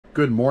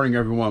Good morning,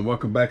 everyone.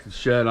 Welcome back to the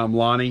shed. I'm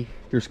Lonnie.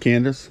 Here's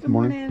Candice. Good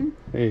morning.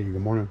 Hey, good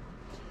morning.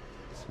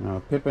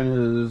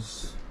 Pippin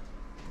is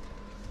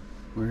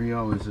where he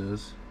always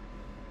is.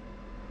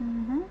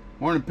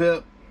 Morning,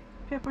 Pip.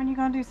 Pip, when you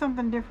gonna do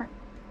something different?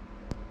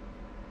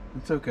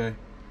 It's okay, as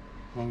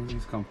long as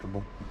he's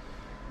comfortable.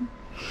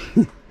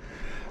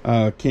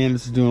 Candice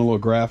is doing a little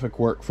graphic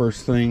work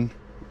first thing,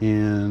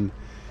 and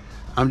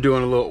I'm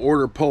doing a little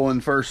order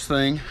pulling first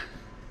thing.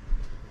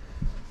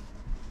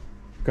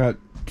 Got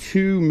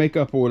 2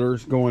 makeup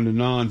orders going to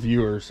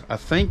non-viewers. I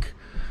think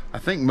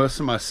most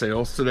of my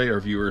sales today are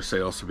viewer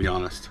sales, to be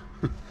honest.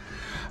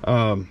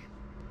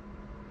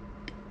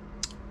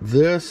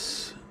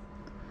 This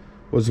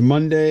was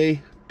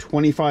Monday,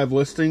 25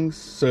 listings,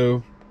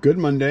 so good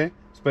Monday,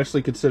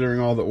 especially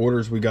considering all the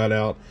orders we got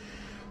out.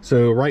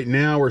 So right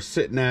now we're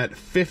sitting at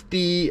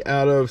 50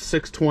 out of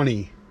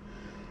 620,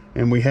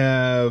 and we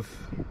have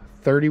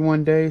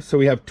 31 days, so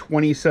we have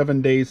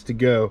 27 days to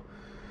go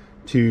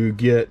to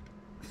get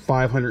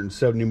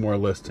 570 more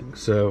listings.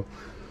 So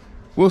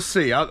we'll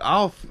see.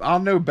 I'll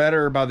know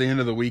better by the end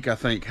of the week, I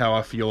think, how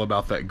I feel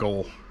about that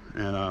goal.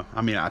 And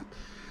I mean,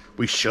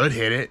 we should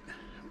hit it,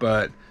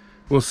 but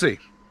we'll see.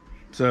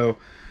 So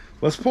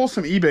let's pull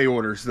some eBay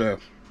orders though.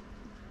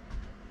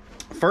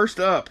 First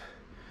up,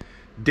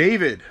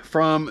 David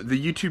from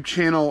the YouTube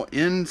channel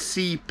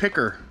NC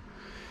Picker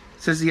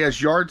says he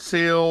has yard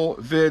sale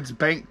vids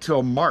banked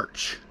till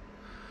March.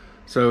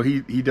 So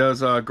he does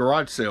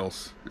garage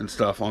sales and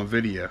stuff on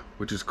video,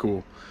 which is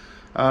cool.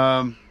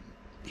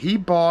 He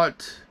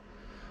bought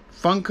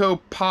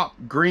Funko Pop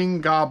Green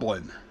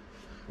Goblin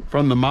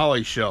from the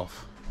Molly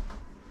shelf.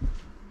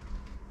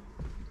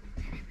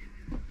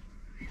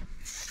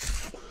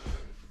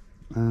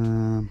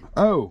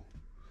 Oh,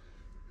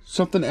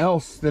 something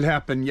else that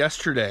happened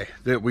yesterday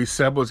that we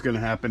said was going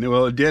to happen.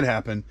 Well, it did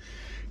happen.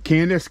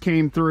 Candice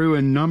came through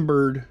and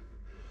numbered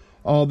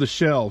all the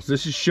shelves.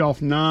 This is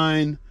shelf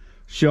 9.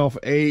 Shelf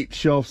 8,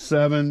 shelf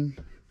 7.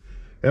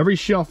 Every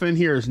shelf in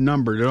here is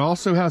numbered. It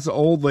also has the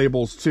old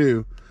labels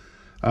too,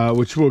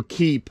 which we'll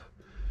keep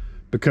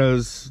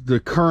because the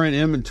current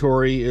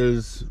inventory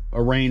is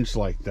arranged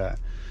like that.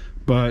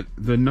 But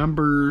the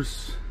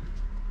numbers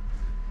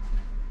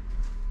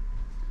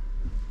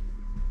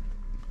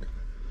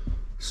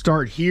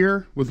start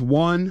here with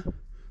 1,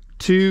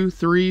 2,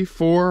 3,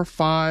 4,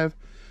 5,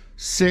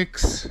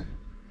 6.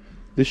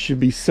 This should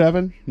be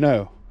 7.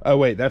 No. Oh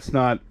wait, that's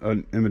not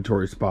an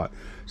inventory spot.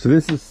 So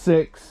this is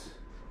 6.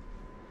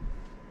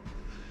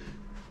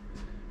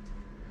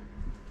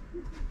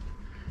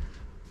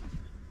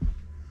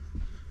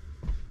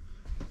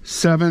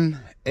 Seven,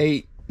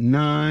 8,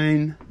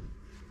 9,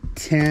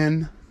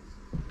 10.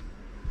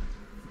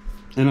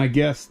 And I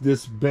guess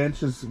this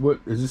bench is, what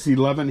is this,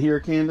 11 here,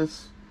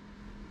 Candice?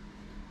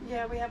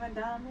 Yeah, we haven't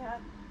done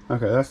yet.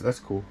 Okay, that's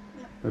cool.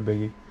 Yeah. No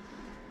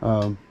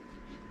biggie.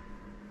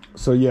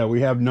 So yeah,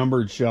 we have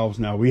numbered shelves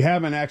now. We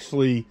haven't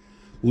actually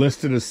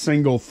listed a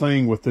single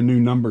thing with the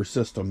new number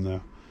system though.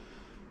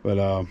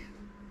 But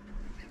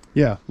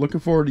yeah,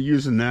 looking forward to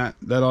using that.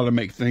 That ought to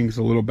make things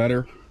a little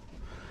better.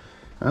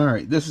 All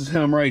right, this is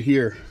him right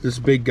here. This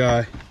big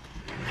guy,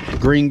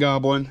 Green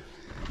Goblin.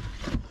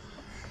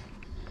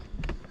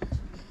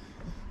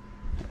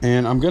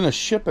 And I'm gonna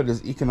ship it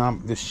as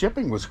economic. The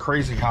shipping was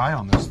crazy high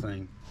on this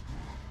thing.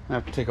 I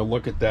have to take a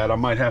look at that. I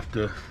might have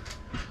to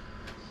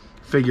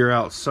figure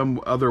out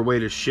some other way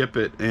to ship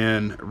it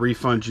and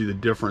refund you the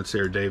difference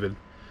there, David.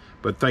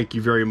 But thank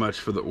you very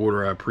much for the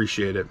order. I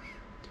appreciate it.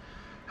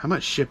 How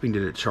much shipping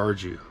did it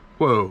charge you?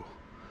 Whoa.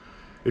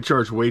 It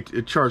charged like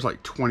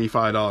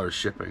 $25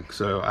 shipping.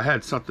 So I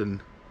had something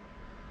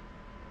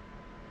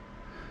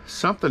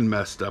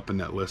messed up in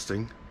that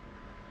listing.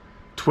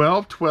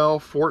 12,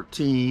 12,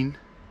 14,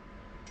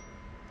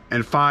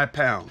 and 5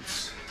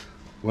 pounds.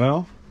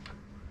 Well,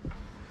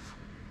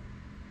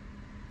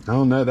 I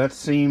don't know, that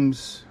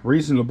seems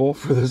reasonable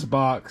for this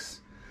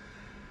box,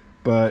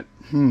 but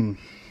I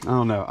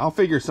don't know. I'll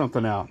figure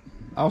something out.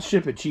 I'll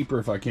ship it cheaper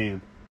if I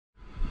can.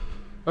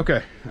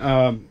 Okay,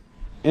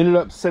 ended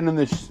up sending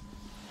this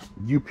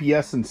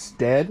UPS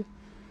instead,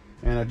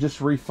 and I just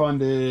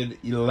refunded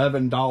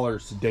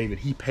 $11 to David.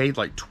 He paid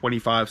like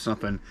 25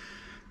 something.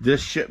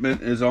 This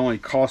shipment is only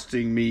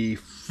costing me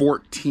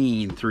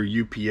 14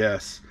 through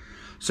UPS.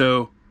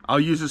 So I'll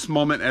use this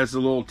moment as a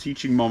little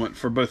teaching moment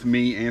for both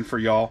me and for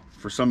y'all,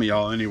 for some of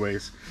y'all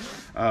anyways.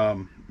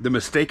 The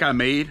mistake I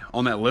made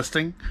on that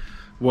listing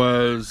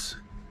was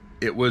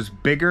it was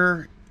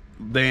bigger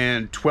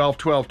than 12,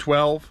 12,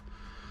 12,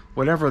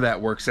 whatever that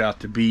works out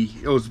to be.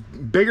 It was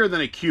bigger than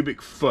a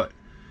cubic foot.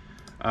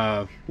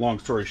 Long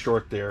story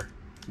short there.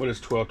 What is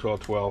 12, 12,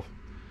 12?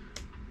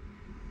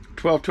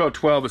 12, 12,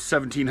 12 is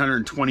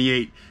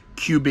 1,728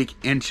 cubic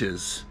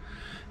inches.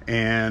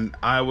 And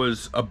I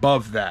was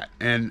above that.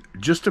 And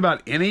just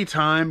about any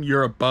time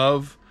you're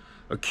above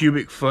a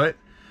cubic foot,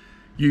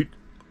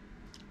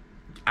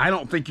 I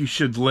don't think you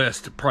should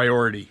list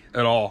priority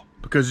at all,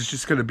 because it's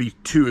just going to be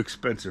too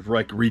expensive,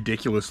 like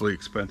ridiculously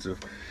expensive.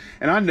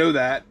 And I know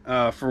that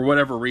for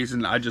whatever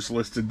reason, I just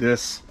listed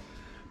this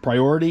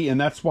priority, and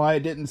that's why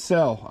it didn't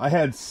sell. I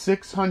had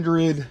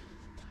 600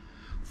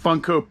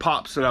 Funko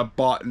Pops that I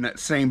bought in that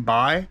same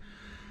buy,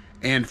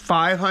 and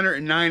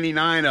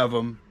 599 of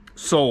them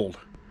sold,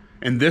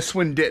 and this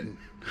one didn't.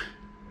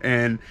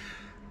 And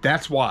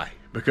that's why,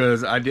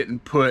 because I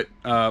didn't put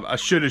I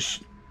should have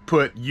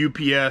put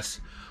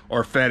UPS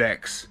or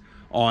FedEx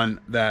on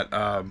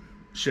that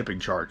shipping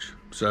charge.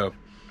 So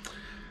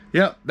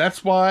yep,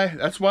 that's why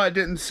it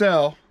didn't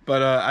sell.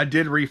 But I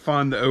did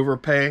refund the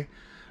overpay.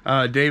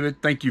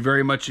 David, thank you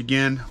very much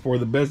again for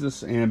the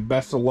business, and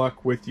best of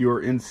luck with your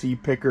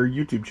NC Picker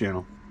YouTube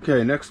channel.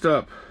 Okay, next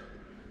up,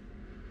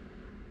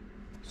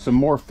 some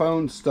more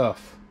phone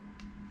stuff.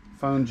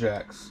 Phone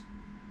jacks.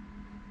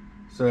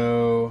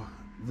 So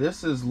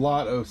this is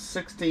lot of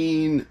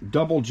 16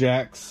 double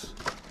jacks,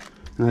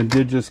 and I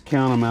did just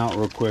count them out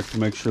real quick to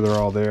make sure they're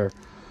all there.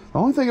 The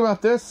only thing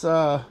about this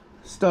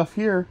stuff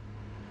here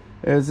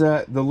is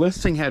that the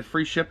listing had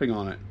free shipping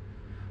on it.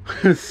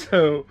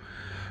 So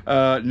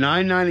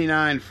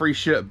 $9.99 free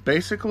ship.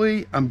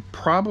 Basically, I'm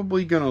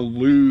probably gonna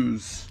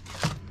lose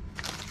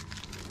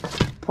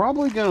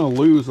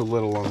a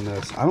little on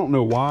this. I don't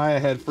know why I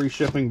had free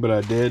shipping, but I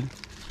did.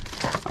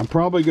 I'm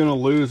probably gonna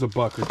lose $1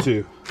 or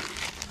 $2.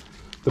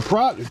 The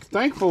product,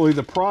 thankfully,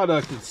 the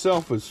product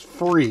itself is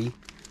free,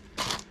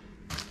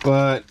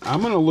 but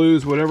I'm gonna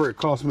lose whatever it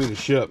costs me to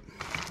ship.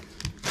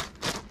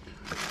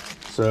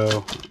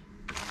 So,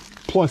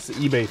 plus the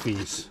eBay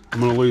fees,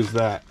 I'm gonna lose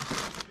that.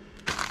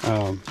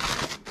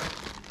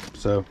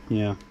 So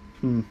yeah,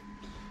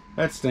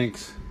 that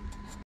stinks.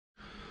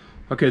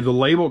 Okay, the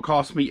label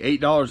cost me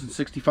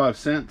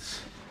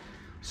 $8.65.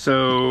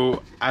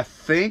 So I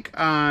think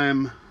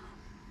I'm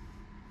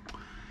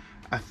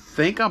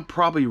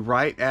probably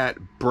right at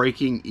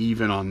breaking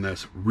even on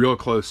this, real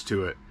close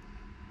to it,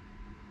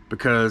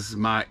 because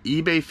my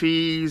eBay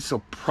fees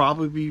will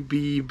probably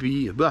be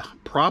about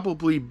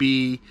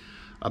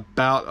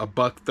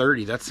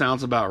 $1.30. That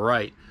sounds about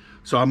right.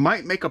 So I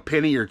might make a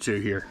penny or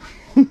two here.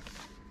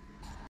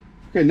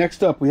 Okay,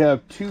 next up we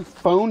have 2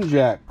 phone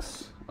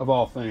jacks, of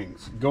all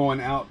things,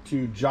 going out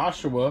to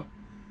Joshua.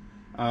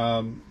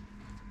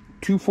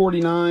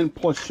 $2.49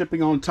 plus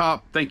shipping on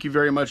top. Thank you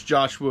very much,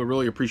 Joshua.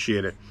 Really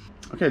appreciate it.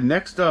 Okay,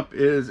 next up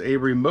is a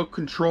remote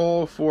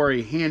control for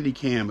a handy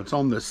cam. It's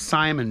on the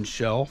Simon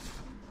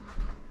shelf.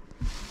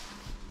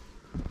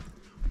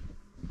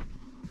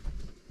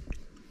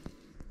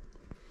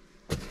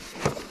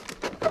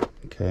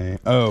 Okay.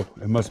 Oh,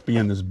 it must be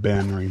in this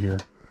bin right here.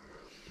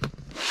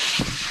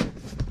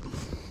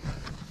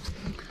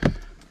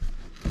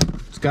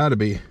 It's got to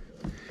be.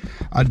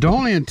 I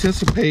don't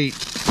anticipate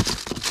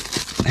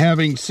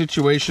having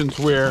situations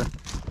where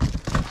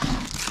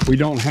we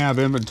don't have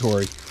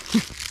inventory.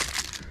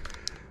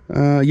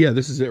 Yeah,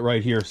 this is it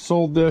right here.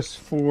 Sold this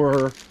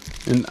for,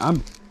 and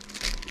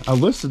I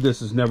listed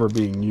this as never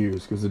being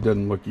used because it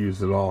doesn't look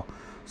used at all.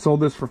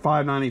 Sold this for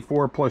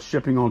 $5.94 plus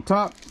shipping on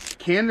top.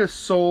 Candice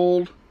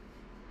sold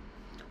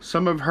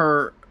some of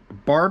her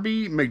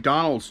Barbie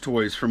McDonald's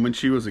toys from when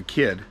she was a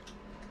kid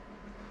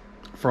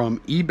from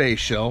eBay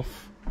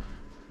shelf.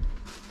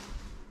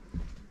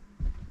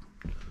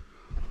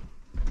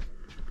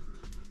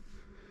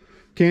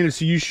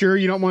 Candice, are you sure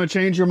you don't want to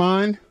change your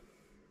mind?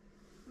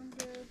 I'm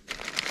good.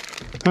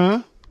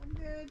 Huh? I'm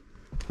good.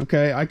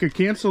 Okay, I could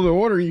cancel the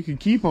order. You could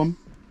keep them.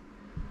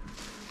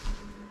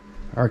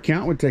 Our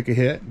account would take a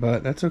hit,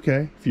 but that's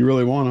okay if you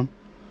really want them.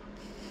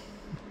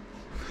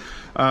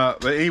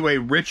 But anyway,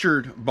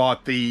 Richard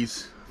bought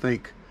these, I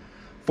think,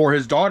 for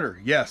his daughter.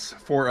 Yes,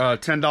 for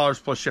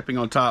 $10 plus shipping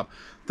on top.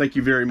 Thank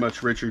you very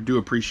much, Richard. Do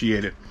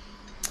appreciate it.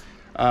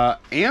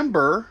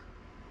 Amber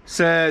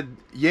said,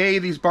 "Yay,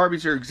 these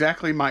Barbies are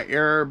exactly my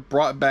era.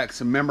 Brought back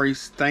some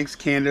memories. Thanks,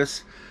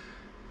 Candice."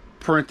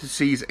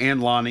 Parentheses,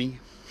 and Lonnie.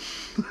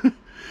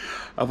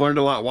 I've learned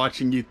a lot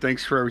watching you.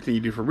 Thanks for everything you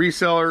do for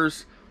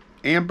resellers.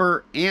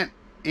 Amber,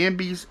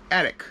 Ambi's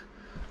Attic.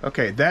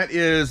 Okay, that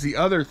is the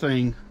other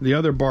thing, the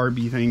other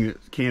Barbie thing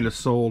that Candice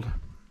sold,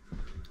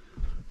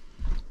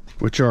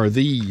 which are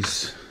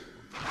these.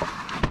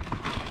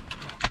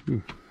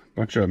 Ooh,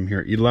 bunch of them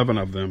here, 11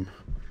 of them.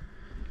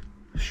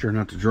 Sure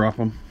not to drop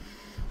them.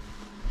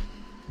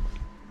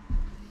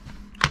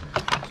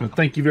 So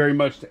thank you very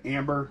much to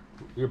Amber.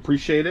 We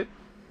appreciate it.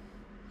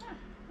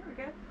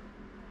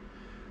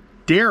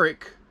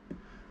 Derek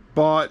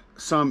bought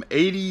some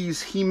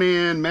 80s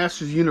He-Man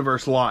Masters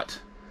Universe lot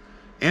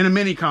and a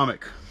mini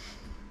comic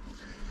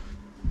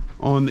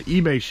on the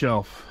eBay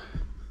shelf.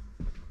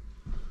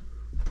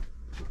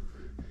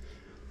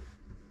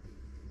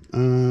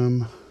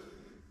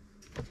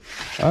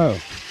 Oh,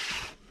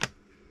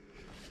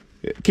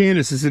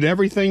 Candice, is it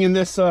everything in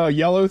this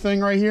yellow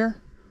thing right here?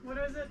 What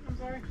is it? I'm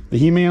sorry. The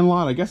He-Man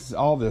lot. I guess it's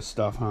all this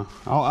stuff, huh?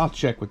 I'll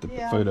check with the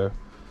photo.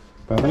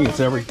 But I think it's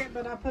everything.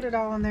 But I put it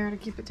all in there to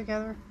keep it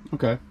together.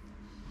 Okay.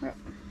 Yep.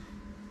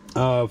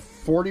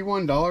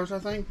 $41, I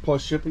think,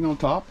 plus shipping on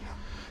top.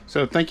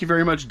 So thank you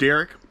very much,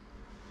 Derek.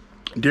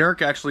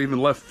 Derek actually even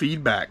left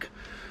feedback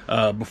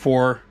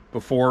before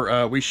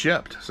we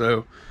shipped,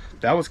 so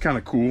that was kind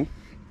of cool.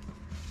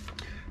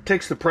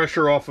 takes the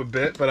pressure off a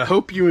bit, but I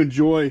hope you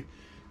enjoy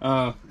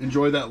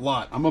that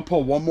lot. I'm gonna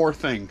pull one more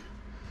thing.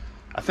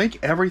 I think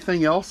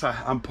everything else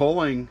I'm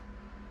pulling,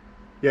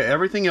 yeah,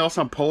 everything else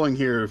I'm pulling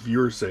here are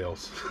viewer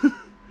sales.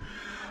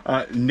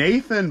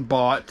 Nathan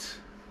bought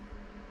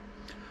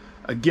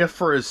a gift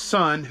for his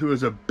son, who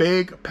is a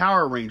big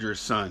Power Rangers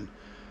son.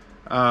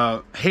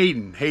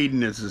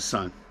 Hayden is his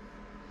son.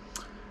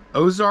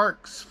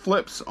 Ozark's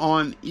flips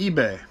on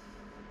eBay.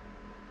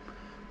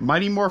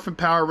 Mighty Morphin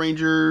Power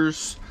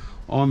Rangers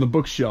on the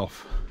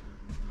bookshelf.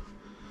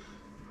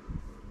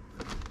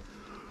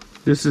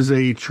 This is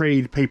a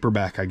trade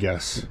paperback, I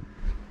guess,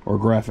 or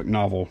graphic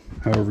novel,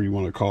 however you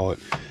want to call it.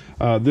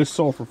 This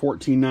sold for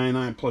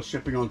 $14.99 plus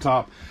shipping on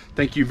top.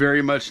 Thank you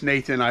very much,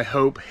 Nathan. I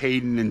hope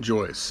Hayden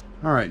enjoys.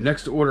 All right,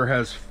 next order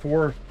has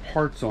 4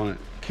 hearts on it.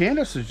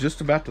 Candice is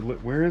just about to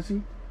where is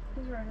he?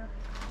 He's right here.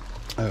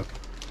 Oh,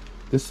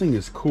 this thing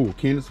is cool.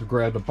 Candice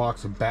grabbed a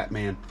box of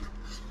Batman.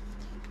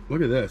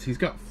 Look at this. He's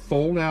got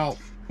fold out,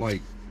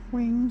 like,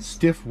 Wings.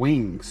 stiff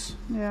wings.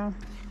 Yeah.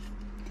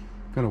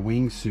 Got a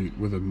wingsuit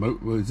with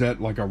a is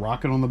that like a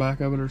rocket on the back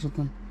of it or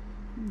something?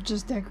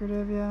 Just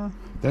decorative, yeah.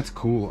 That's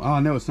cool. Oh,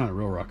 no, it's not a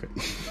real rocket.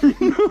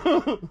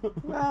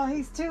 Well,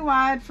 he's too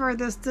wide for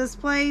this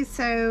display,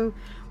 so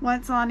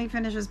once Lonnie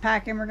finishes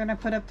packing, we're going to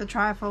put up the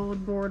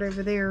trifold board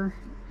over there.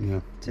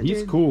 Yeah,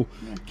 he's cool.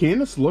 Yeah.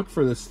 Candice looked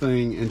for this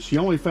thing, and she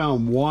only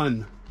found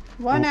one.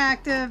 One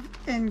active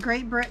in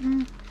Great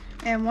Britain,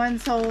 and one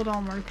sold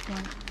on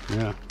Workbench.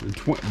 Yeah,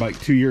 like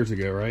 2 years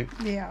ago, right?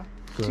 Yeah.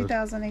 So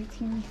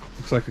 2018.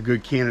 Looks like a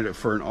good candidate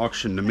for an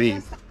auction to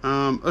me.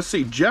 Let's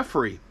see,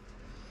 Jeffrey.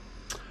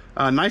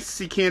 Nice to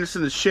see Candice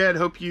in the shed.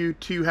 Hope you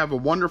two have a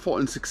wonderful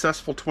and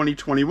successful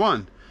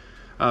 2021.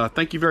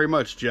 Thank you very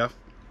much, Jeff.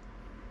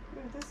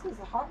 Ooh, this is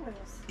a Hot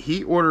Wheels.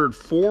 He ordered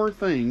 4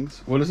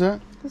 things. What is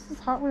that? This is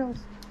Hot Wheels.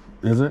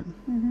 Is it?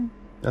 Mm-hmm.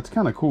 That's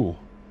kind of cool.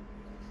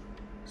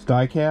 It's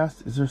die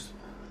cast. Is there...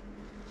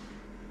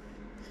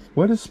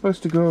 What is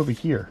supposed to go over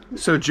here?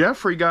 So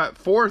Jeffrey got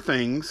 4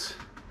 things.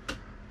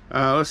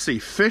 Let's see.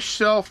 Fish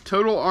Shelf,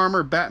 Total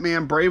Armor,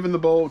 Batman, Brave and the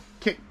Bold,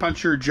 Kick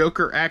Puncher,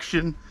 Joker,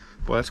 Action.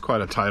 Boy, that's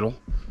quite a title.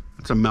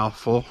 That's a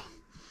mouthful.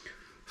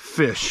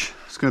 Fish.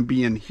 It's going to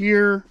be in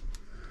here.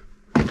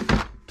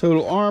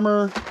 Total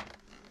Armor.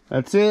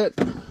 That's it.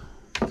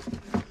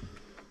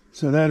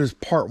 So that is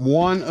part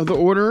 1 of the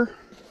order.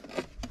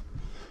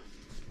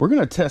 We're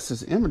going to test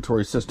this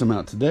inventory system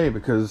out today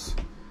because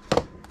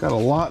we've got a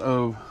lot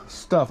of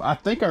stuff. I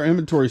think our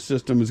inventory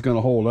system is going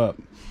to hold up.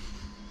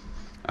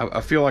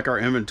 I feel like our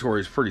inventory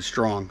is pretty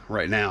strong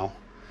right now.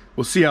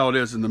 We'll see how it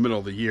is in the middle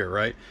of the year,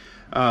 right?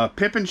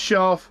 Pippin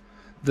Shelf,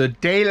 the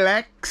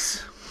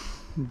Daleks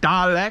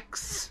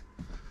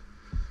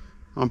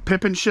on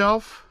Pippin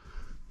Shelf.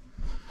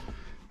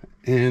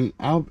 And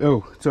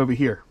it's over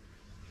here.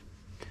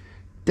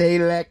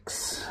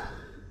 Daleks.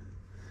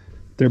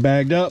 They're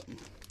bagged up.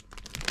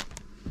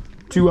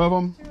 2 of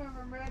them. 2 of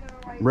them, red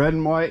and white. Red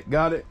and white,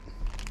 got it.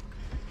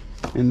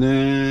 And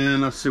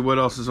then, let's see what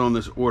else is on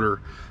this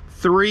order.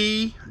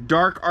 3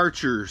 Dark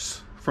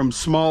Archers from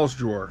Small's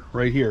drawer,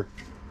 right here.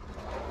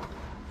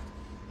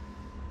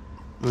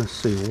 Let's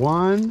see,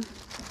 1,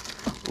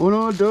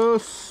 1, 2,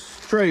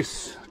 3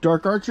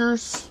 Dark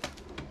Archers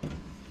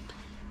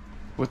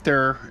with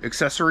their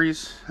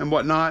accessories and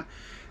whatnot.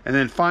 And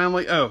then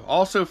finally,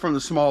 also from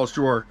the Small's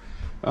drawer,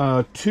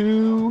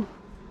 2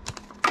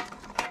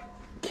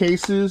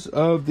 cases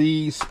of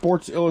the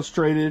Sports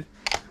Illustrated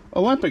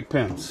Olympic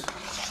pins.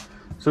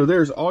 So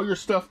there's all your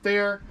stuff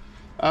there.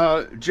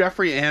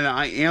 Jeffrey, and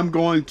I am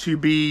going to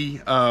be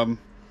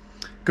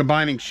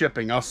combining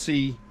shipping. I'll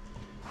see.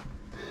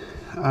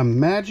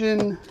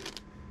 Imagine,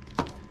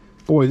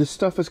 boy, this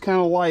stuff is kind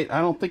of light.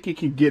 I don't think it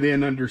can get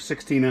in under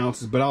 16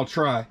 ounces, but I'll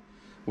try.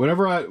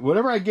 Whatever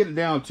I get it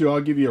down to,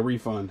 I'll give you a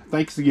refund.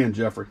 Thanks again,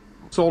 Jeffrey.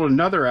 Sold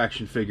another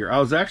action figure. I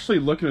was actually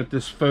looking at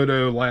this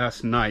photo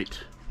last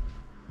night.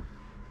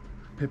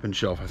 Pippin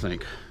Shelf, I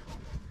think.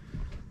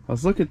 I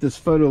was looking at this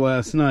photo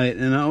last night,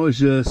 and I was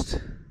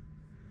just...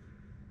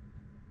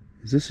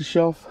 Is this a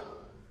shelf?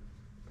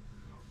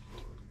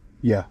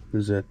 Yeah,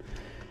 this is it.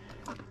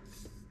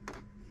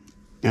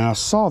 And I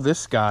saw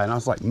this guy, and I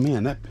was like,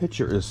 man, that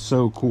picture is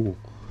so cool.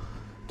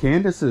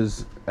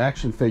 Candice's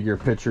action figure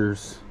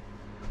pictures,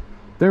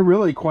 they're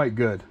really quite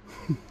good.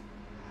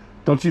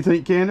 Don't you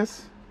think,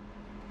 Candice?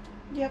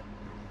 Yep.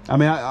 I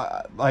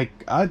mean,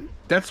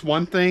 that's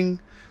one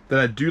thing that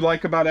I do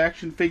like about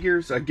action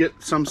figures. I get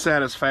some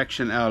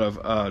satisfaction out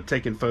of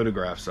taking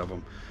photographs of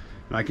them.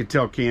 And I can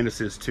tell Candice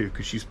is too,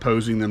 because she's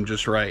posing them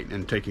just right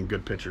and taking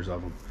good pictures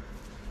of them.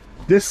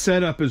 This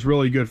setup is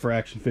really good for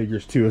action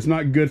figures too. It's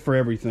not good for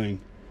everything,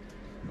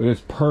 but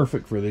it's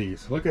perfect for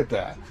these. Look at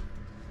that.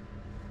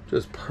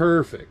 Just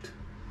perfect.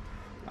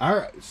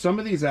 Some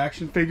of these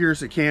action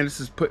figures that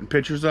Candice is putting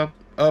pictures up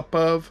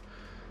of,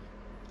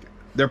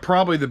 they're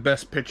probably the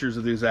best pictures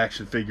of these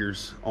action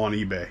figures on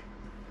eBay.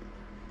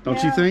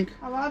 Don't you think?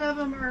 A lot of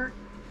them are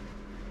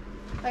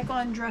like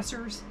on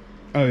dressers.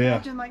 Oh yeah.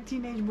 Imagine like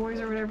teenage boys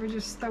or whatever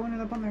just throwing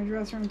it up on their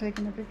dresser and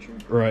taking a picture.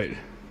 Right.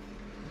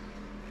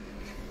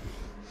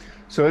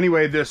 So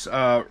anyway, this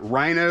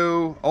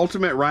Rhino,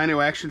 Ultimate Rhino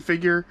action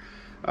figure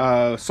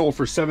sold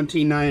for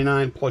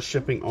 $17.99 plus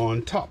shipping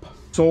on top.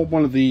 Sold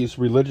one of these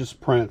religious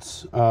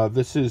prints.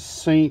 This is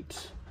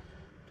Saint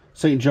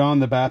John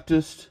the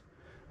Baptist.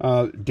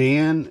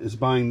 Dan is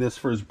buying this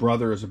for his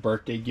brother as a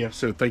birthday gift.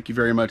 So thank you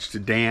very much to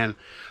Dan.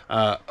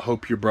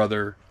 Hope your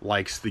brother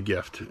likes the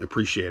gift.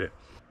 Appreciate it.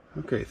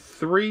 Okay,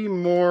 3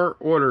 more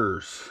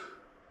orders.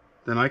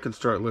 Then I can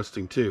start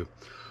listing too.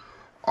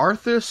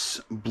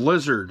 Arthas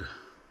Blizzard.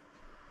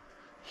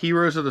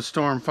 Heroes of the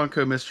Storm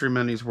Funko Mystery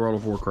Minis World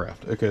of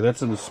Warcraft. Okay,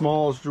 that's in the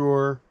smallest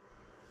drawer.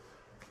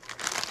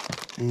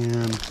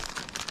 And,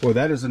 boy,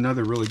 that is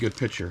another really good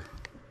picture.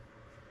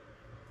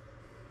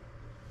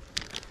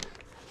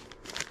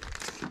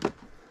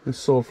 This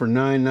sold for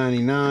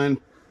 $9.99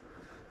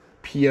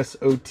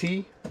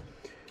 PSOT.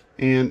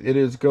 And it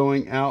is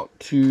going out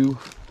to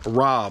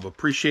Rob.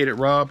 Appreciate it,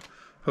 Rob.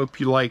 Hope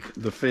you like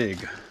the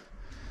fig.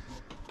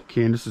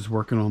 Candice is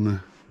working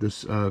on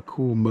this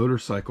cool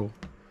motorcycle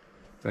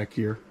back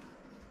here.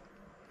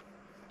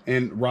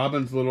 And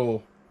Robin's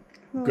little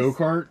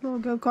go-kart. Little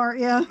go-kart,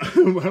 yeah.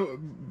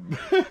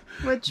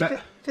 Which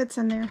fits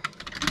in there.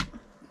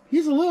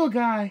 He's a little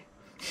guy.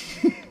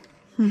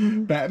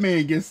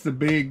 Batman gets the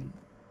big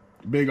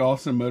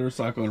awesome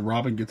motorcycle and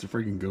Robin gets a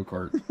freaking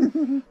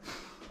go-kart.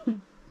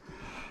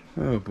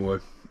 Oh boy.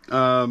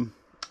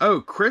 Oh,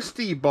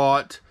 Christy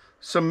bought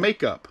some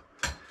makeup.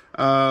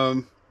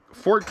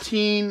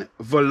 14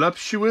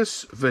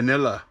 Voluptuous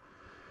Vanilla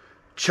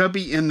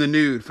Chubby in the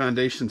Nude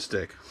foundation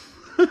stick.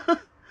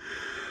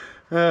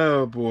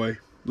 Oh boy.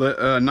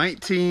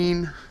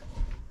 19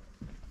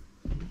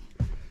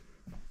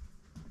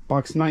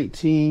 box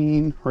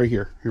 19 right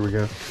here. Here we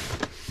go.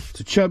 It's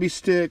a chubby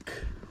stick.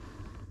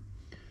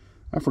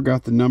 I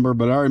forgot the number,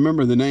 but I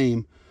remember the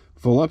name.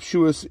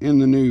 Voluptuous in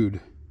the Nude.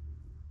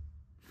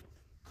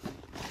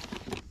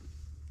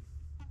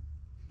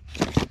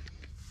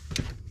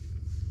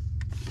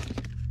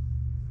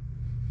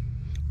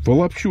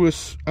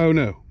 Voluptuous, oh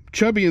no,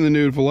 Chubby in the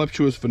Nude,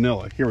 Voluptuous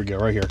Vanilla. Here we go,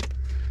 right here.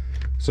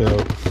 So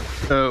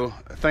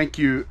thank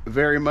you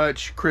very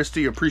much,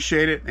 Christy.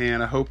 Appreciate it,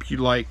 and I hope you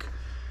like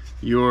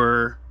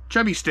your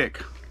chubby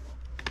stick.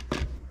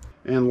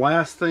 And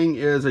last thing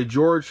is a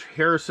George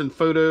Harrison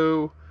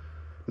photo,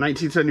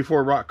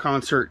 1974 rock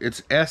concert.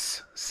 It's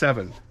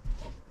S7.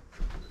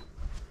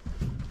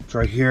 It's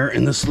right here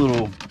in this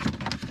little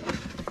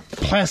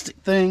plastic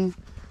thing.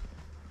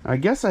 I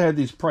guess I had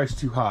these priced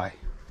too high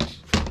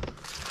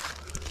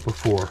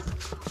before.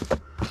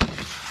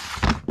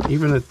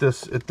 Even at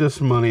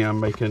this money, I'm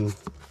making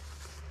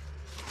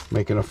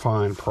a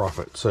fine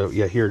profit. So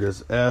yeah, here it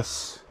is.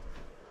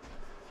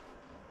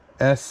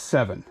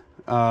 S7.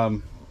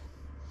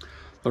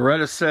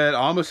 Loretta said, I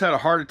almost had a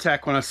heart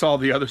attack when I saw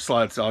the other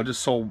slide. So I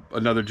just sold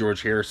another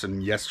George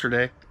Harrison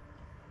yesterday.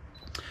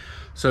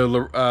 So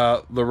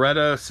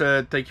Loretta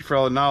said, thank you for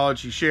all the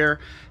knowledge you share.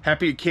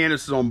 Happy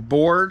Candice is on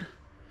board.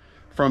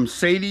 From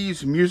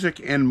Sadie's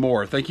Music and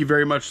More. Thank you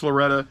very much,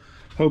 Loretta.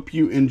 Hope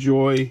you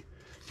enjoy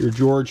your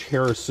George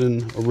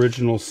Harrison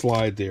original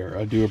slide there.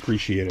 I do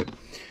appreciate it.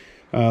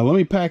 Let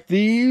me pack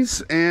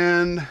these,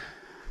 and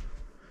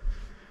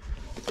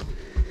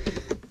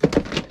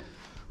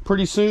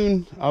pretty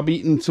soon I'll be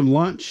eating some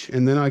lunch,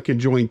 and then I can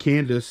join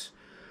Candice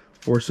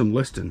for some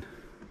listing.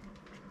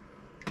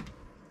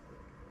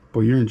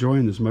 Boy, you're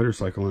enjoying this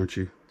motorcycle, aren't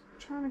you? I'm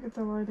trying to get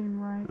the lighting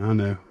right. I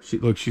know.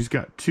 Look, she's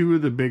got 2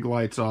 of the big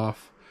lights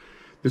off.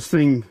 This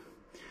thing,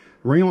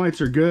 ring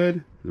lights are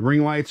good. The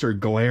ring lights are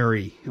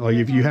glary. Like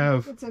if you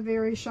have... It's a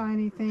very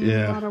shiny thing.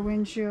 Yeah. A lot of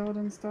windshield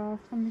and stuff.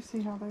 Let me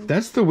see how they...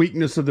 That's the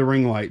weakness of the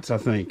ring lights, I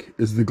think,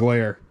 is the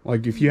glare.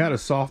 Like if you had a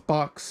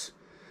softbox...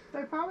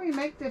 They probably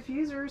make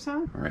diffusers,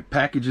 huh? Alright,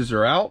 packages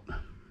are out.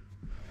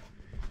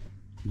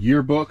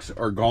 Yearbooks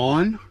are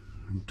gone.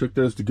 Took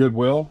those to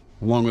Goodwill,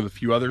 along with a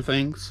few other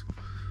things.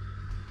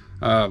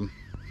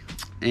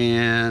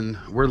 And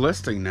we're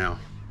listing now.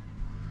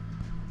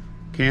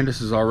 Candice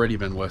has already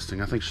been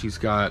listing. I think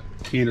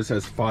Candice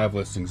has 5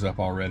 listings up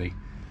already.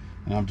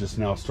 And I'm just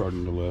now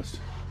starting to list.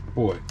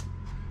 Boy.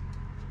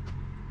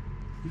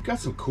 You've got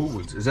some cool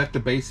ones. Is that the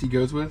base he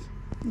goes with?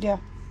 Yeah.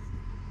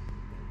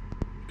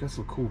 Got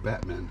some cool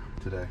Batman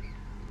today.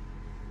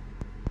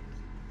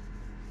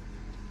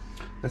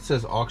 That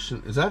says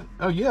auction. Is that...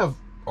 Oh, you have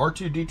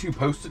R2-D2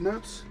 post-it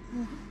notes?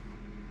 Mm-hmm.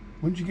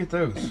 When did you get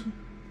those?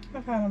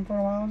 I've had them for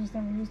a while. I just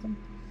never used them.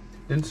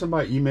 Didn't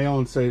somebody email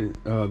and say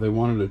they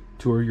wanted to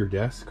tour your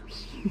desk?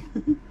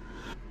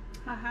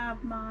 I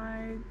have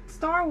my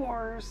Star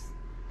Wars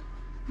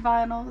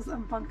vinyls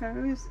and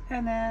Funkos,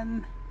 and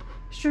then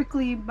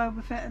strictly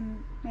Boba Fett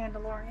and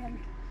Mandalorian.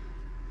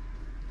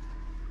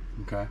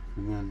 Okay,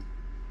 and then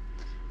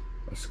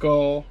a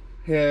skull,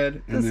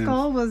 head, and the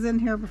skull was in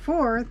here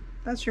before.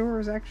 That's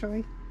yours,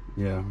 actually.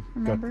 Yeah.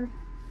 Remember?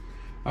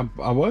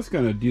 I was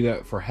going to do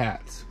that for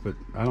hats, but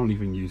I don't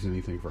even use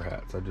anything for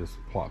hats. I just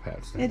plop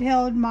hats down. It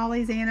held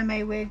Molly's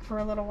anime wig for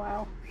a little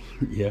while.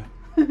 Yeah.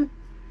 And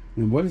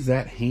what is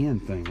that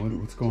hand thing?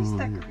 What's going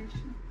on here?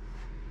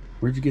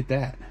 Where'd you get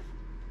that?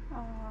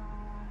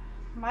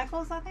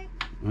 Michael's, I think.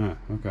 Ah,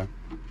 okay.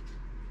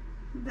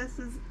 This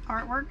is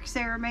artwork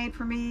Sarah made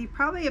for me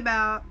probably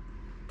about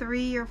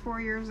 3 or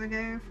 4 years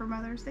ago for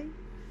Mother's Day.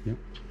 Yep.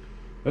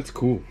 That's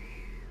cool.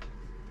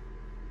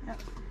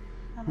 Yep.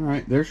 All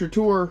right, there's your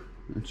tour.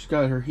 And she's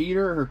got her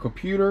heater, her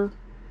computer.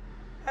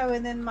 Oh,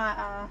 and then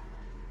my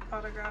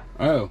autograph.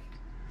 Oh.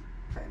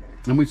 Photo.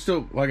 And we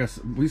still, like I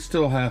said, we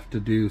still have to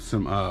do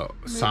some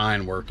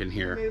sign work in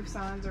here. Move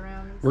signs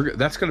around.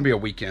 That's going to be a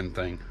weekend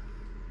thing.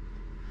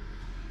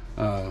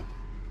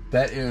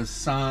 That is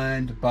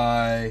signed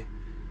by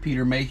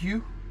Peter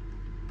Mayhew,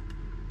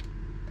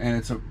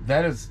 and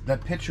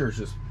that picture is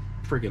just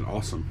freaking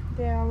awesome.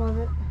 Yeah, I love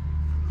it.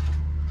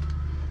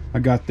 I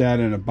got that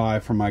in a buy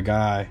from my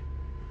guy,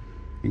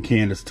 and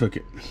Candice took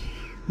it.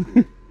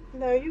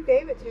 No, you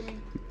gave it to me.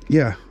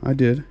 Yeah, I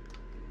did.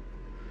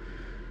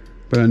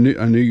 But I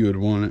knew you would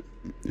want it.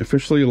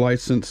 Officially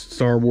licensed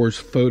Star Wars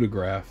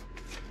photograph.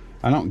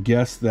 I don't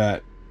guess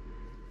that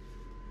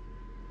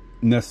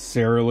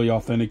necessarily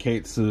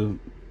authenticates the...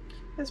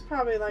 It's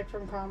probably like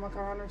from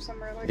Comic-Con or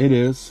somewhere like It that.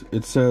 is.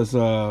 It says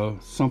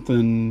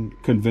something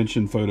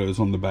convention photos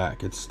on the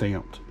back. It's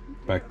stamped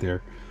back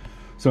there.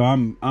 So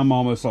I'm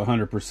almost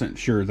 100%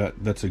 sure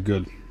that that's a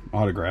good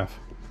autograph.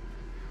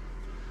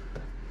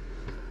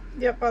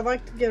 Yep, I'd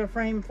like to get a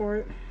frame for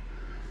it.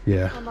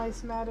 Yeah. A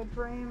nice matted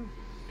frame.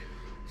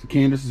 So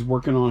Candice is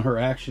working on her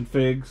action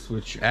figs,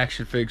 which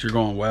action figs are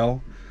going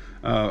well.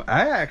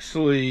 I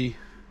actually,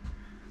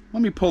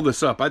 let me pull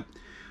this up.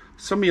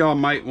 Some of y'all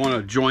might want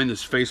to join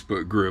this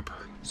Facebook group.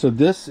 So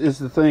this is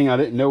the thing, I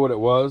didn't know what it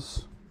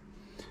was.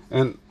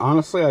 And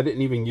honestly, I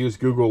didn't even use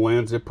Google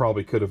Lens. It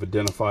probably could have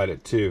identified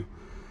it too.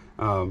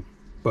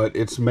 But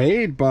it's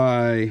made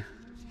by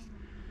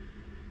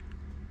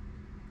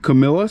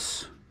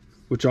Camillus,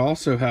 which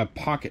also have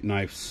pocket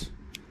knives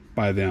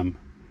by them.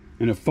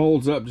 And it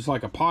folds up just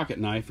like a pocket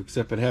knife,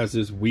 except it has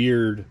this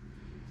weird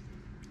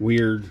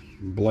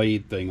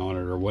blade thing on it,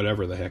 or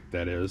whatever the heck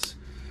that is.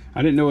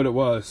 I didn't know what it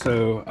was,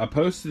 so I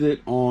posted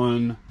it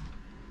on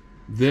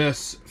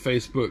this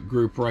Facebook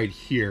group right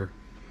here.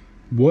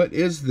 What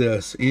is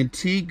this?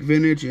 Antique,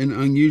 vintage, and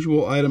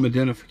unusual item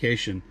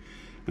identification.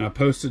 And I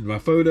posted my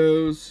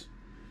photos.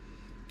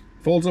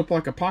 Folds up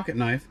like a pocket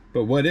knife,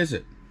 but what is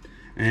it?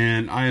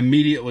 And I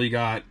immediately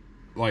got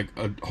like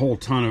a whole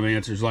ton of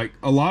answers, like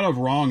a lot of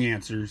wrong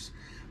answers,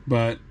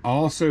 but I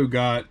also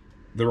got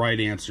the right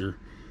answer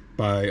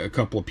by a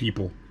couple of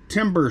people.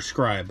 Timber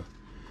Scribe.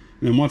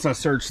 And then once I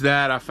searched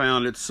that, I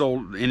found it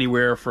sold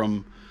anywhere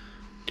from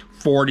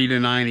 $40 to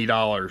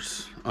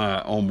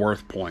 $90 on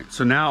Worth Point.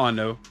 So now I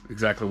know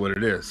exactly what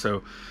it is.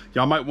 So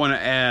y'all might want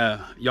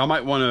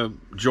to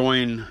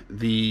join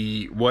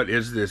the What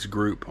Is This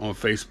group on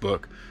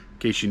Facebook in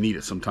case you need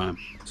it sometime.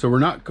 So we're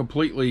not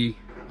completely,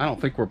 I don't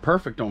think we're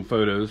perfect on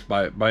photos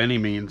by any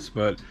means,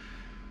 but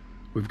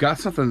we've got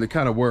something that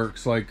kind of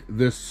works. Like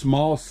this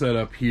small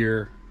setup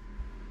here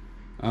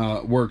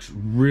works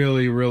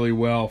really, really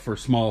well for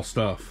small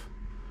stuff.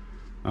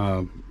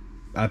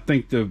 I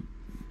think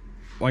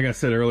like I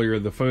said earlier,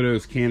 the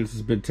photos Candice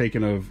has been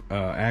taking of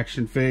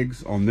action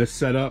figs on this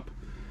setup,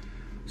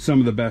 some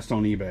of the best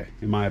on eBay,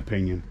 in my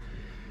opinion.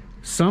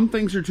 Some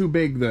things are too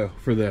big though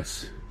for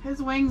this.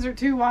 His wings are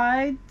too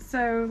wide,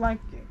 so like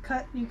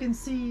cut, you can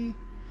see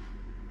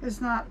it's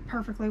not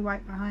perfectly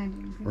white behind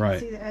him. You Right.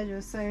 can see the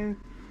edges. So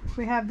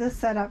we have this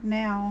set up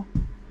now.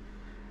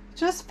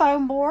 Just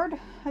foam board,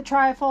 a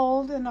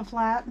trifold, and a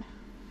flat.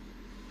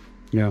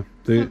 Yeah.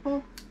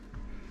 Simple.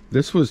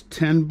 This was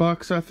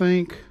 $10, I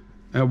think,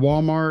 at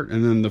Walmart,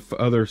 and then the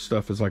other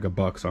stuff is like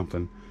 $1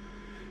 something.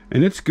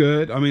 And it's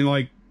good. I mean,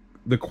 like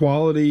the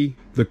quality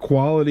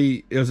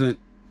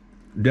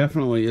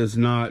definitely is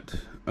not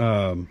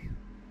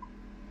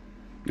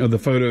the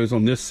photos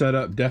on this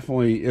setup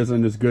definitely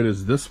isn't as good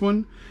as this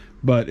one,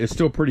 but it's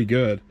still pretty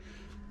good.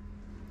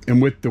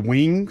 And with the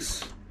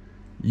wings,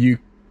 you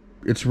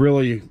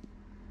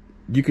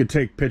could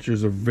take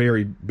pictures of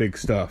very big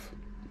stuff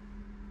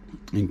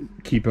and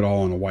keep it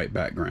all on a white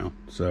background.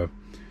 So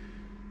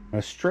I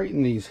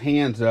straightened these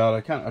hands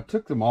out. I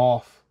took them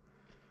off,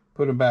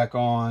 put them back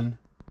on,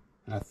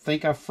 and I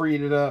think I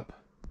freed it up,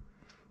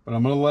 but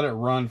I'm gonna let it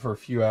run for a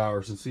few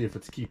hours and see if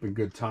it's keeping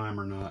good time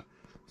or not.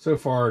 So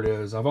far it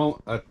is.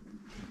 I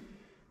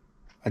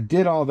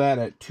did all that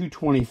at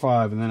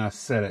 2:25 and then I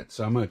set it,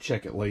 so I'm gonna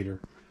check it later.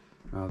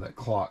 That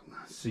clock,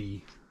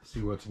 see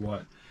what's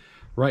what.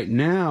 Right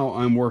now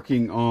I'm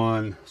working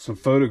on some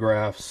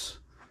photographs.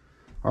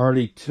 I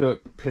already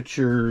took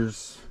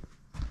pictures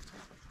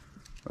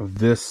of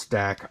this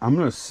stack. I'm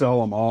gonna sell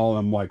them all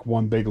in like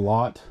one big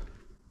lot.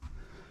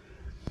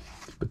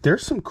 But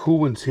there's some cool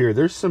ones here.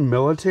 There's some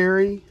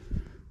military.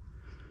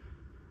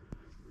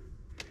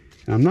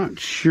 I'm not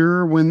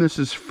sure when this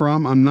is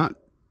from. I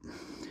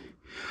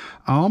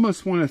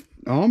almost want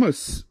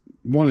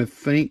to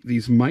think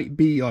these might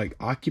be like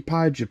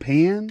occupied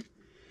Japan,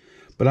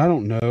 but I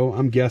don't know.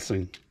 I'm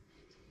guessing.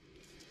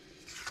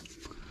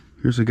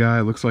 Here's a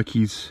guy, looks like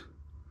he's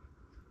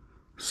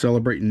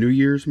celebrating New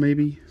Year's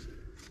maybe.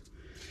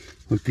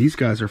 Look, these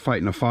guys are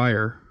fighting a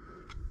fire.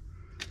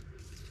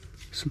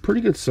 some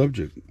pretty good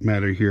subject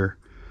matter here.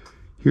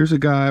 Here's a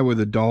guy with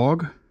a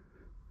dog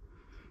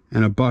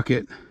and a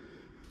bucket.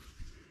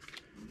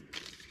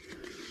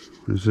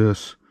 What is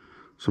this?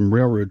 Some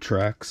railroad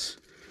tracks.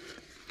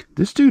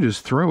 This dude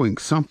is throwing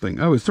something.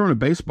 Oh, he's throwing a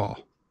baseball.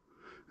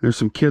 There's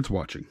some kids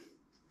watching.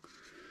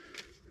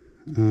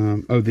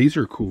 Oh, these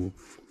are cool.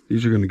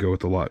 These are going to go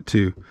with a lot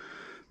too.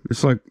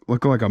 It's like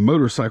look like a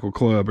motorcycle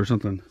club or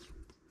something.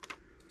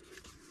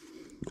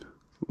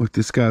 Look,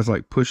 this guy's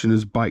like pushing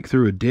his bike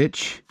through a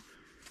ditch.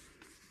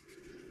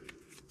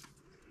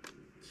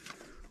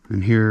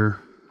 And here,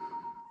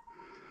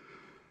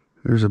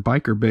 there's a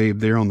biker babe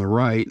there on the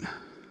right.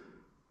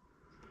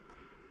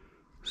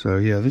 So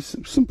yeah, there's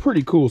some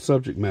pretty cool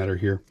subject matter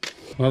here.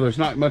 Well, there's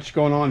not much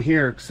going on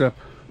here except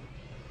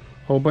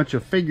a whole bunch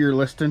of figure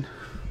listing.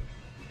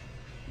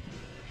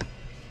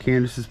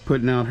 Candice is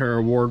putting out her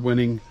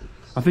award-winning.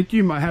 I think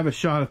you might have a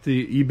shot at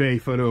the eBay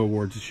photo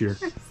awards this year.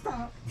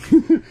 Stop.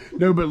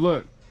 No, but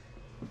look,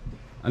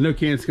 I know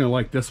Candice is gonna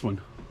like this one.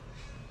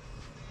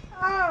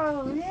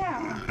 Oh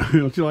yeah.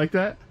 Don't you like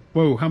that?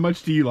 Whoa, how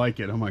much do you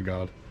like it? Oh my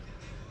god.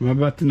 Am I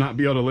about to not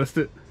be able to list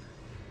it?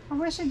 I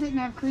wish it didn't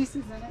have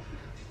creases in it.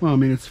 Well, I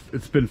mean,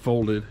 it's been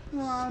folded.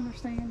 Well, I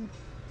understand.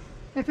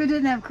 If it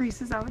didn't have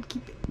creases, I would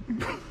keep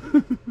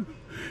it.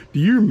 Do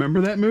you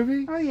remember that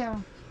movie? Oh yeah.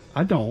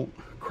 I don't.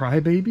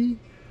 Crybaby?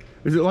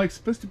 Is it like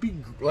supposed to be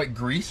like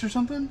Grease or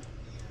something?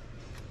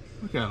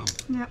 Look at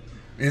him. Yep.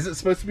 Is it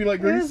supposed to be like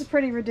It Grease? was a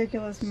pretty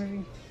ridiculous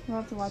movie. We'll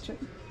have to watch it.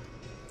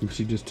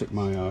 She just took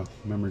my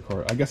memory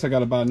card. I guess I got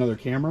to buy another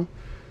camera.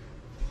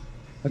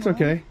 That's Well.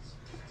 okay.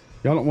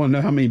 Y'all don't want to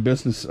know how many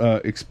business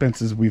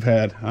expenses we've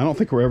had. I don't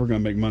think we're ever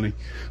going to make money.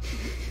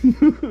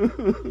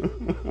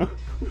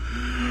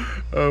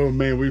 Oh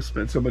man, we've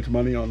spent so much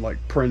money on like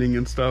printing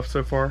and stuff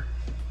so far.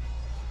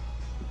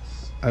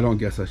 I don't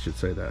guess I should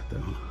say that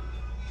though.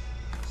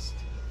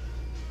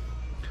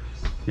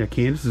 Yeah,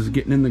 Candice is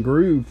getting in the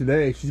groove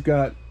today. She's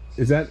got,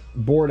 is that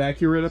board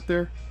accurate up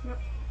there? Yep.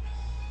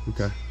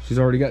 Okay. She's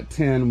already got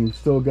 10 and we've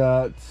still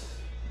got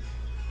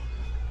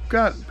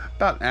about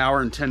an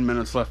hour and 10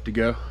 minutes left to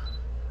go.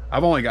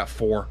 I've only got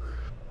 4.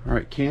 All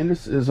right,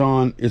 Candice is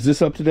on, is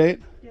this up to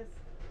date? Yes.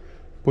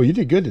 Well, you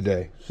did good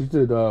today. She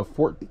did this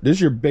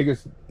is your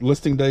biggest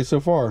listing day so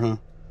far, huh?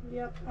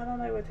 Yep. I don't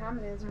know what time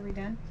it is. Are we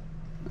done?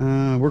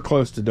 We're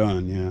close to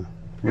done, yeah.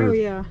 Oh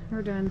yeah,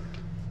 we're done.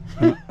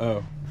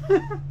 Oh.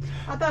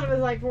 I thought it was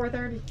like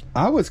 4:30.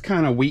 I was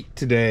kind of weak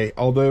today,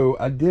 although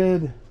I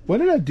did, what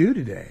did I do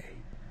today?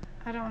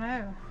 I don't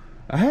know.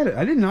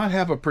 I did not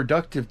have a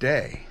productive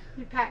day.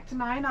 You packed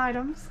 9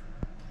 items.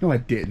 No, I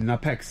didn't. I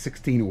packed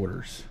 16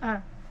 orders.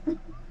 Oh.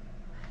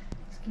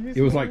 Excuse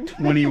It was me. like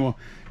 21.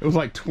 It was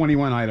like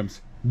 21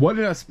 items. What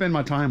did I spend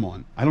my time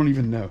on? I don't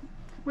even know.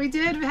 We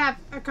did have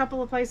a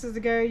couple of places to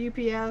go.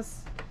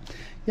 UPS.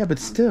 Yeah, but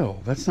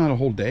still, that's not a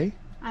whole day.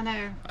 I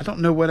know. I don't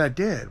know what I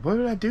did. What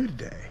did I do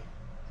today?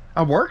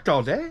 I worked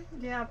all day.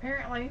 Yeah,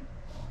 apparently.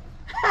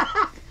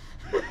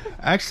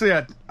 Actually,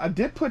 I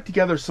did put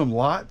together some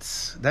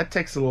lots. That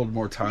takes a little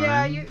more time.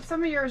 Yeah,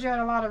 some of yours you had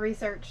a lot of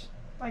research,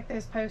 like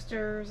those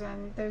posters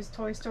and those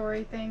Toy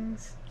Story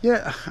things.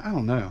 Yeah, I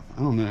don't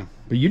know.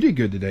 But you did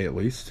good today, at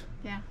least.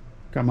 Yeah.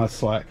 Got my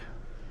slack.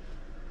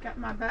 Got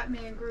my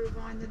Batman groove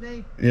on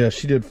today. Yeah,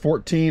 she did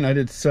 14. I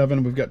did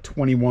 7. We've got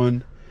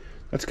 21.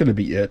 That's going to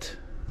be it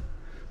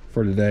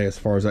for today as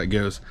far as that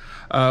goes.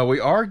 We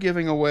are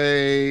giving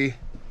away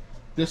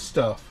this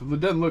stuff. It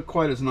doesn't look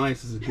quite as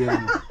nice as it did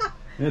in the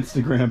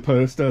Instagram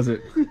post, does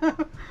it?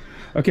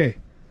 Okay.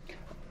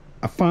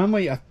 I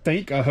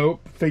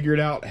hope, figured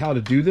out how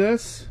to do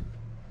this.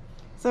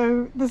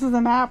 So this is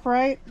an app,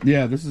 right?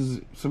 Yeah, this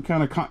is some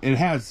kind of... it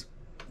has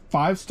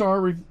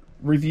 5-star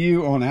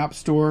review on App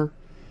Store.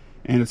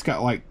 And it's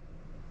got like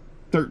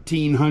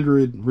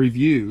 1,300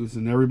 reviews.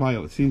 And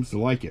everybody seems to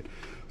like it.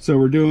 So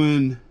we're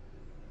doing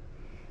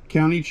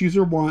count each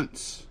user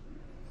once.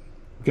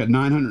 We've got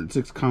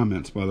 906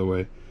 comments, by the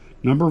way.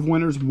 Number of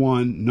winners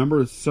 1. Number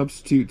of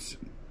substitutes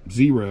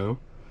 0.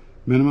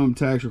 Minimum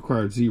tags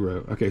required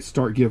 0. Okay,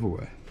 start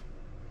giveaway.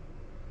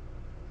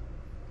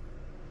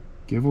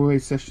 Giveaway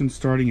session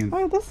starting in...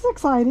 Oh, this is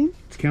exciting.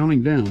 It's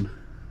counting down.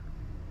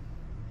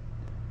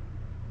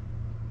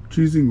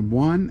 Choosing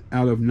 1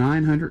 out of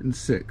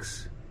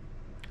 906.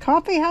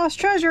 Coffee House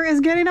Treasure is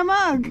getting a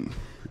mug.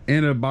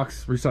 And a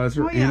box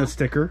resizer and a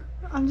sticker.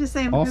 I'm just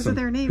saying because Awesome. of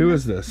their name. Who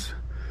is this?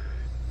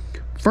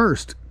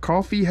 First,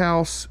 Coffee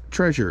House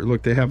Treasure.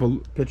 Look, they have a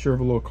picture of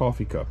a little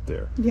coffee cup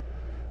there. Yeah.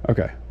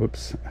 Okay,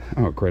 whoops.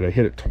 Oh, great. I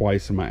hit it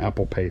twice and my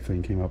Apple Pay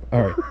thing came up.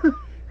 All right.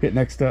 Hit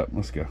next up.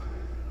 Let's go.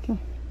 Okay.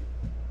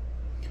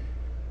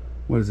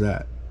 What is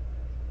that?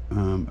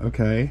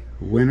 Okay.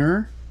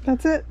 Winner.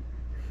 That's it.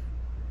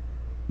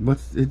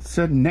 It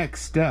said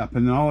next step,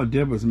 and then all it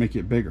did was make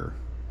it bigger.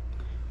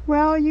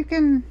 Well, you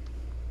can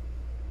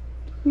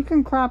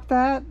crop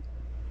that.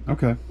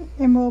 Okay.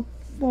 And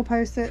we'll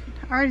post it.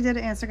 I already did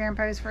an Instagram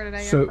post for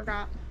today. I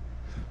forgot.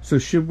 So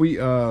should we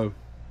But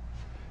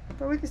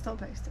we can still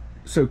post it.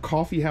 so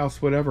Coffee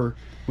House whatever,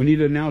 we need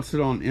to announce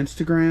it on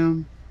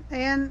Instagram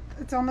And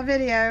it's on the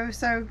video,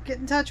 so get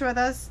in touch with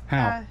us.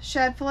 How?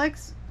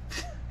 Shedflips.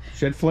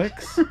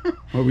 Shedflips? What,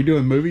 are we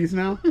doing movies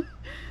now?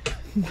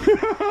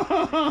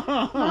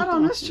 Not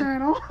on this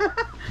channel.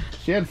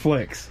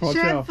 Shedflips.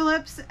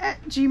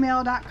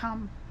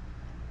 Shedflips@gmail.com.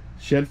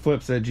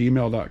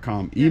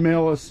 Shedflips@gmail.com.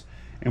 Email us,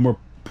 and we're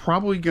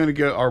probably going to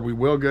go, or we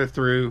will go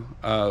through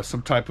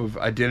some type of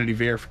identity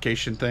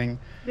verification thing.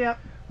 Yep.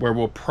 Where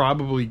we'll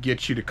probably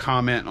get you to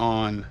comment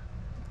on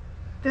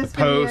this the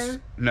post.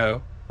 video.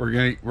 No,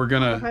 we're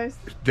gonna.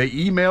 They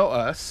email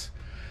us,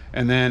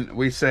 and then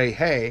we say,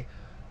 hey,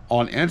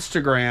 on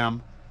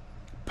Instagram,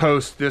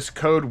 post this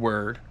code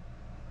word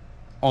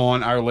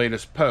on our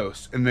latest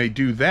post, and they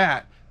do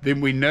that.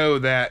 Then we know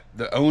that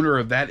the owner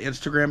of that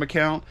Instagram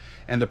account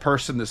and the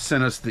person that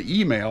sent us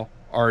the email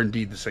are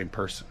indeed the same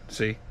person.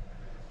 See?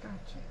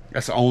 Gotcha.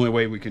 That's the only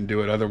way we can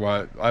do it.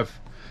 Otherwise,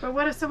 But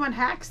what if someone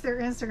hacks their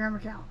Instagram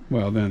account?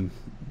 Well, then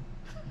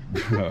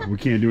we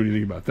can't do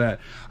anything about that.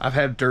 I've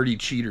had dirty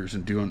cheaters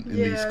in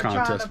these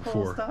contests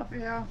before. Stuff,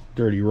 yeah.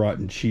 Dirty,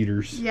 rotten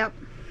cheaters. Yep.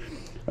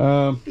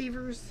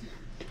 Beavers.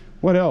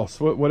 What else?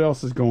 What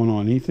else is going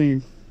on?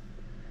 Anything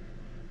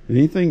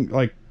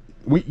like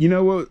you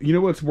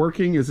know what's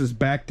working is this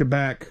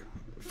back-to-back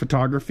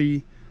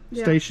photography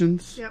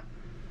stations. Yep.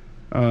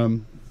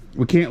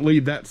 We can't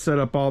leave that set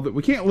up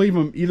we can't leave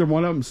them, either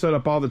one of them set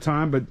up all the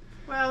time, but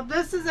well,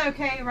 this is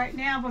okay right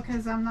now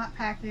because I'm not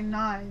packing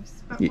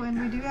knives. But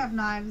when we do have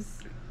knives,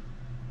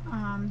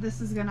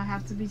 this is going to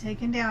have to be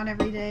taken down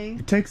every day.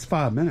 It takes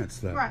 5 minutes,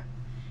 though. Right.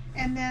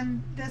 And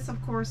then this, of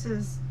course,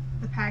 is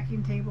the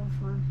packing table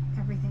for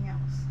everything else.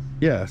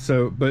 Yeah,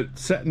 but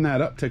setting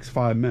that up takes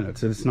 5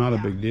 minutes, and it's not a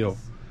big deal.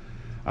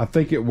 I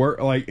think it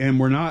worked, and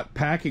we're not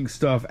packing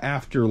stuff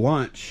after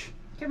lunch.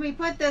 Can we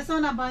put this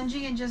on a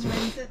bungee and just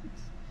raise it?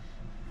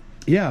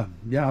 Yeah,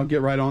 I'll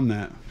get right on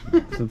that.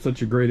 I'm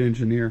such a great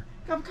engineer.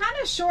 I'm kind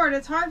of short.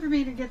 It's hard for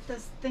me to get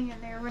this thing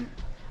in there.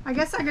 I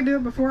guess I could do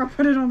it before I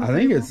put it on the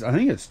table. I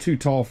think it's too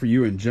tall for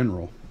you in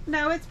general.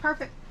 No, it's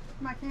perfect.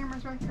 My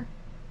camera's right there.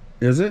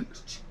 Is it?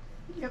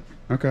 Yep.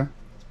 Okay.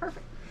 It's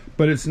perfect.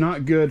 But it's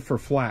not good for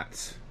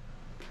flats.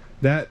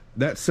 That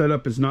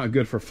setup is not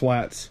good for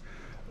flats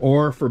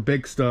or for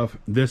big stuff.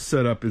 This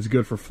setup is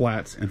good for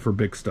flats and for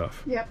big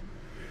stuff. Yep.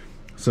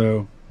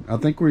 So I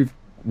think we're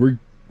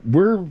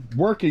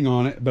working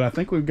on it, but I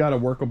think we've got a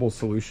workable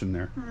solution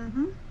there.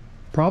 Mm-hmm.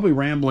 Probably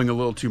rambling a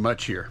little too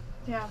much here.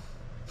 Yeah.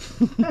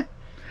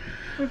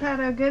 We've had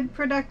a good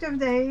productive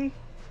day.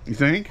 You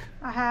think?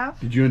 I have.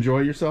 Did you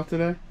enjoy yourself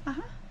today?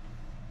 Uh-huh.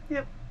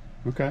 Yep.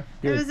 Okay.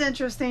 Good. It was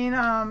interesting.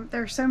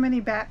 There's so many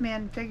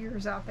Batman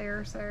figures out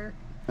there, so.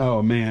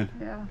 Oh man.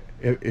 Yeah.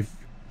 If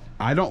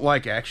I don't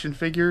like action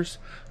figures,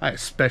 I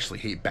especially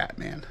hate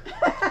Batman.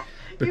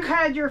 You've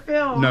had your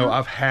fill. No,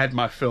 I've had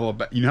my fill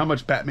of. You know how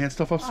much Batman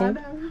stuff I've sold?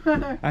 I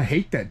know. I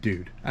hate that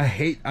dude.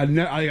 I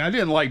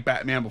didn't like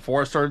Batman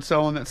before I started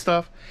selling that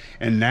stuff,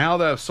 and now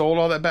that I've sold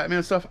all that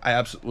Batman stuff, I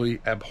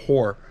absolutely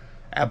abhor.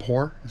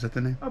 Abhor? Is that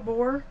the name?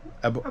 Abhor.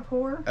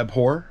 Abhor.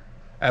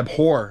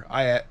 Abhor.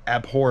 I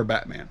abhor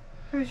Batman.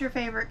 Who's your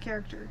favorite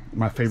character?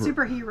 My favorite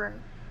superhero.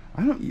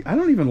 I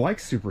don't even like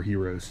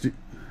superheroes.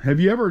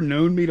 Have you ever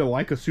known me to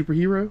like a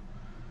superhero?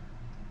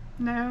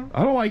 No.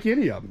 I don't like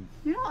any of them.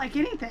 You don't like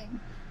anything.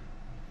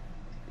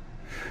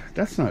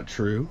 That's not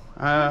true.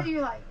 What do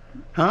you like?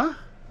 Huh?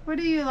 What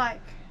do you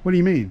like? What do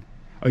you mean?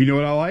 Oh, you know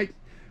what I like?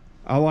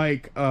 I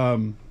like,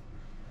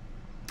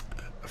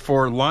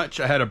 for lunch,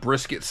 I had a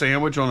brisket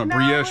sandwich on a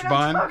brioche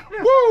bun.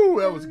 Woo!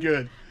 That was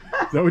good.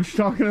 Is that what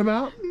you're talking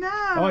about? No.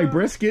 I like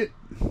brisket.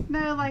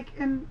 No, like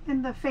in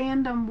the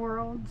fandom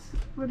worlds.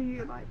 What do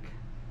you like?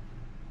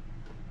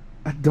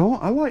 I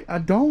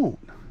don't.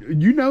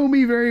 You know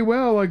me very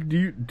well. Like,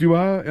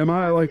 am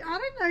I like... I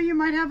didn't know you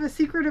might have a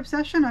secret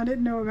obsession I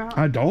didn't know about.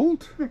 I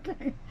don't?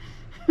 Okay.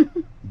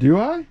 Do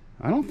I?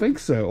 I don't think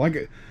so.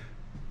 Like,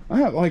 I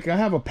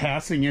have a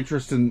passing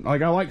interest in...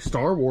 Like, I like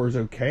Star Wars,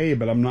 okay,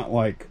 but I'm not,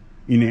 like,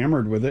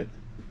 enamored with it.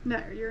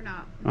 No, you're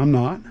not. I'm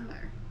not?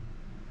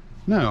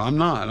 No, I'm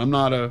not. I'm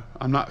not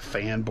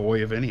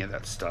fanboy of any of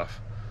that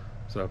stuff.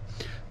 So,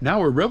 now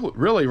we're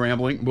really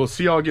rambling. We'll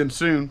see y'all again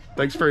soon.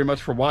 Thanks very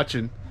much for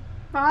watching.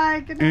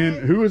 Bye. Good night.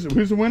 And who's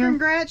the winner?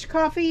 Congrats,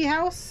 Coffee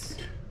House.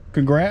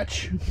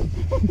 Congrats.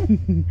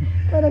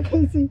 What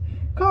Casey.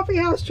 Coffee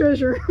House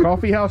Treasure.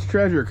 Coffee House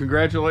Treasure.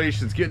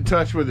 Congratulations. Get in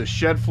touch with us.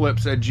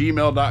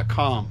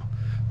 Shedflips@gmail.com.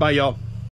 Bye, y'all.